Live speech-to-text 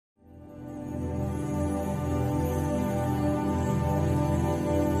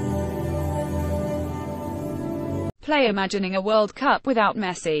Play imagining a World Cup without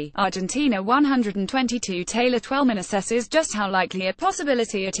Messi. Argentina 122. Taylor Twellman assesses just how likely a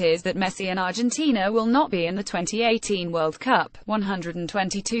possibility it is that Messi and Argentina will not be in the 2018 World Cup.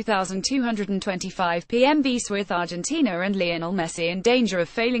 122,225 PMVs with Argentina and Lionel Messi in danger of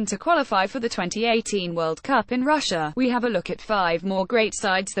failing to qualify for the 2018 World Cup in Russia. We have a look at 5 more great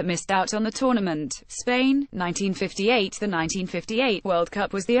sides that missed out on the tournament. Spain, 1958. The 1958 World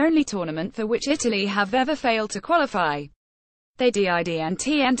Cup was the only tournament for which Italy have ever failed to qualify. They didn't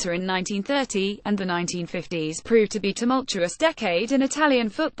enter in 1930, and the 1950s proved to be a tumultuous decade in Italian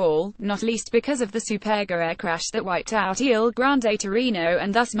football, not least because of the Superga air crash that wiped out Il Grande Torino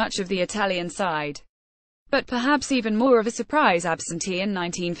and thus much of the Italian side. But perhaps even more of a surprise absentee in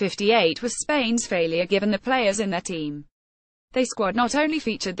 1958 was Spain's failure given the players in their team. Their squad not only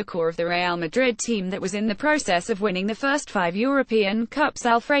featured the core of the Real Madrid team that was in the process of winning the first 5 European Cups: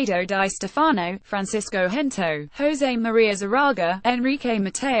 Alfredo Di Stefano, Francisco Gento, Jose Maria Zaraga, Enrique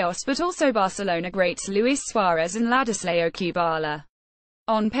Mateos, but also Barcelona greats Luis Suarez and Ladislao Kubala.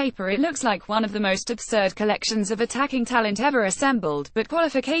 On paper it looks like one of the most absurd collections of attacking talent ever assembled, but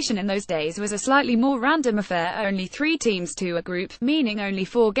qualification in those days was a slightly more random affair, only 3 teams to a group, meaning only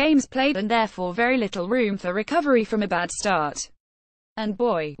 4 games played and therefore very little room for recovery from a bad start. And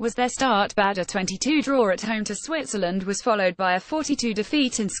boy, was their start bad. A 22 draw at home to Switzerland was followed by a 42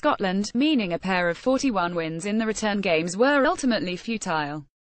 defeat in Scotland, meaning a pair of 41 wins in the return games were ultimately futile.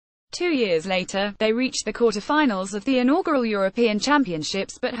 2 years later, they reached the quarter-finals of the inaugural European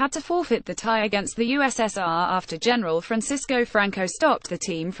Championships but had to forfeit the tie against the USSR after General Francisco Franco stopped the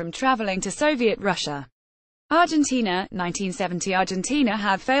team from traveling to Soviet Russia. Argentina, 1970. Argentina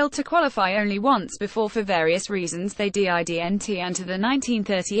have failed to qualify only once before for various reasons. They didn't enter the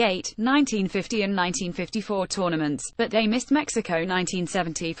 1938, 1950 and 1954 tournaments, but they missed Mexico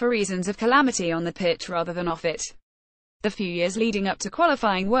 1970 for reasons of calamity on the pitch rather than off it. The few years leading up to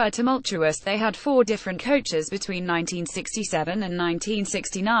qualifying were tumultuous. They had 4 different coaches between 1967 and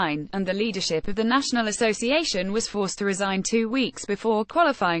 1969, and the leadership of the National Association was forced to resign 2 weeks before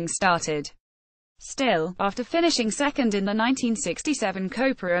qualifying started. Still, after finishing second in the 1967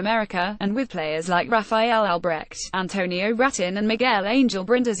 Copa America, and with players like Rafael Albrecht, Antonio Ratin and Miguel Angel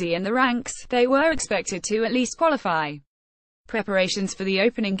Brindisi in the ranks, they were expected to at least qualify. Preparations for the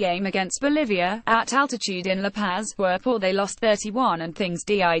opening game against Bolivia, at altitude in La Paz, were poor. They lost 31 and things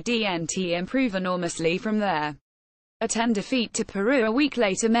didn't improve enormously from there. A 10 defeat to Peru a week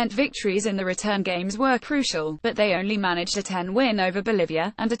later meant victories in the return games were crucial, but they only managed a 10 win over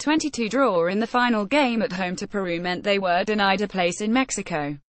Bolivia, and a 22 draw in the final game at home to Peru meant they were denied a place in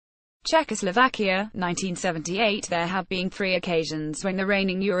Mexico. Czechoslovakia, 1978. There have been 3 occasions when the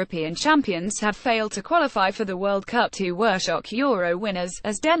reigning European champions have failed to qualify for the World Cup. 2 were shock Euro winners,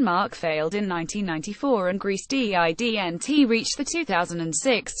 as Denmark failed in 1994 and Greece didn't reach the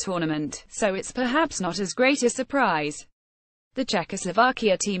 2006 tournament, so it's perhaps not as great a surprise. The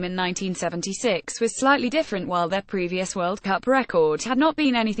Czechoslovakia team in 1976 was slightly different. While their previous World Cup record had not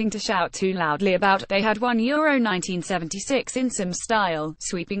been anything to shout too loudly about, they had won Euro 1976 in some style,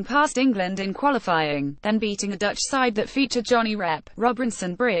 sweeping past England in qualifying, then beating a Dutch side that featured Johnny Rep,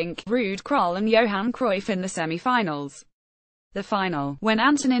 Robinson Brink, Ruud Krol and Johan Cruyff in the semi-finals. The final, when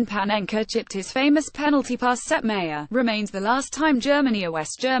Antonin Panenka chipped his famous penalty past Sepp Maier, remains the last time Germany, or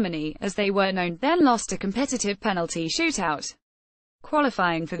West Germany, as they were known, then lost a competitive penalty shootout.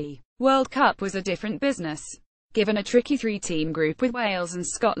 Qualifying for the World Cup was a different business. Given a tricky 3-team group with Wales and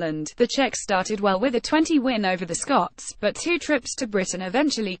Scotland, the Czechs started well with a 20 win over the Scots, but 2 trips to Britain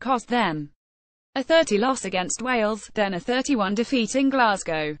eventually cost them. A 30 loss against Wales, then a 31 defeat in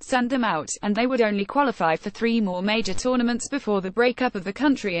Glasgow, sent them out, and they would only qualify for 3 more major tournaments before the breakup of the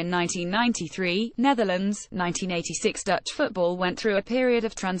country in 1993. Netherlands, 1986. Dutch football went through a period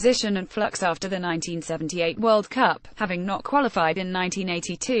of transition and flux after the 1978 World Cup, having not qualified in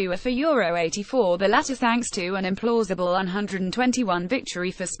 1982 for Euro 84, the latter thanks to an implausible 121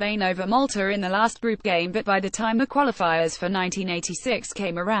 victory for Spain over Malta in the last group game. But by the time the qualifiers for 1986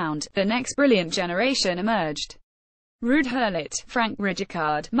 came around, the next brilliant generation emerged. Ruud Gullit, Frank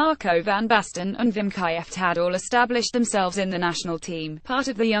Rijkaard, Marco van Basten and Wim Kieft had all established themselves in the national team, part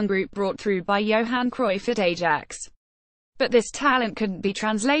of the young group brought through by Johan Cruyff at Ajax. But this talent couldn't be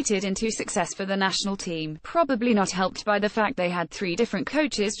translated into success for the national team, probably not helped by the fact they had 3 different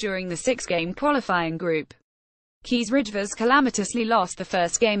coaches during the 6-game qualifying group. Kees Rijvers calamitously lost the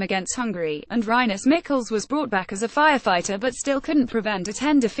first game against Hungary, and Rinus Michels was brought back as a firefighter but still couldn't prevent a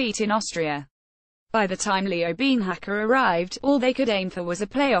 10 defeat in Austria. By the time Leo Beenhakker arrived, all they could aim for was a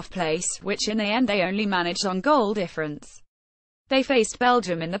playoff place, which in the end they only managed on goal difference. They faced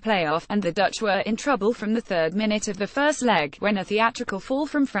Belgium in the playoff, and the Dutch were in trouble from the 3rd minute of the first leg, when a theatrical foul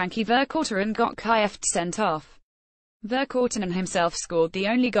from Frankie Vercouteren got Kieft sent off. Vercouteren himself scored the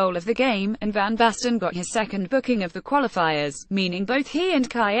only goal of the game, and Van Basten got his second booking of the qualifiers, meaning both he and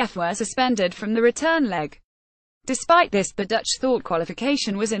Kieft were suspended from the return leg. Despite this, the Dutch thought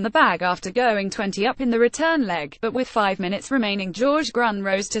qualification was in the bag after going 20 up in the return leg, but with 5 minutes remaining Georges Grun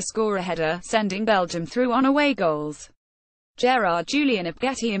rose to score a header, sending Belgium through on away goals. Gerard Julien of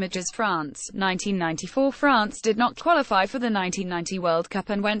Getty Images France, 1994. France did not qualify for the 1990 World Cup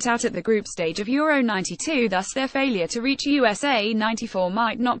and went out at the group stage of Euro 92, thus their failure to reach USA 94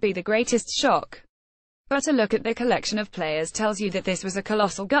 might not be the greatest shock. But a look at the collection of players tells you that this was a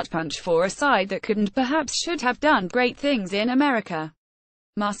colossal gut punch for a side that could and perhaps should have done great things in America.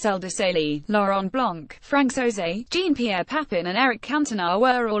 Marcel Desailly, Laurent Blanc, Franck Sauzet, Jean-Pierre Papin and Eric Cantona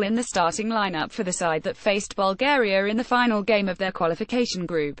were all in the starting lineup for the side that faced Bulgaria in the final game of their qualification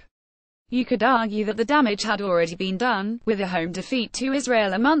group. You could argue that the damage had already been done, with a home defeat to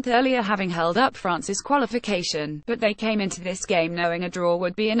Israel a month earlier having held up France's qualification, but they came into this game knowing a draw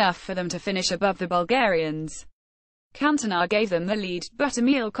would be enough for them to finish above the Bulgarians. Cantona gave them the lead, but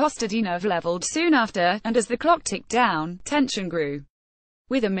Emil Kostadinov levelled soon after, and as the clock ticked down, tension grew.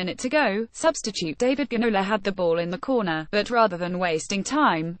 With a minute to go, substitute David Ginola had the ball in the corner, but rather than wasting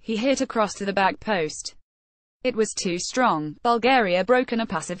time, he hit across to the back post. It was too strong. Bulgaria broke and a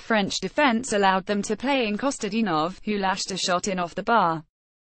passive French defence allowed them to play in Kostadinov, who lashed a shot in off the bar.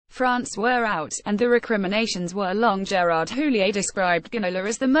 France were out, and the recriminations were long. Gerard Houllier described Ginola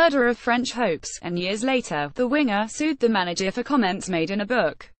as the murderer of French hopes, and years later, the winger sued the manager for comments made in a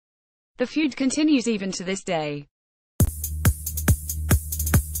book. The feud continues even to this day.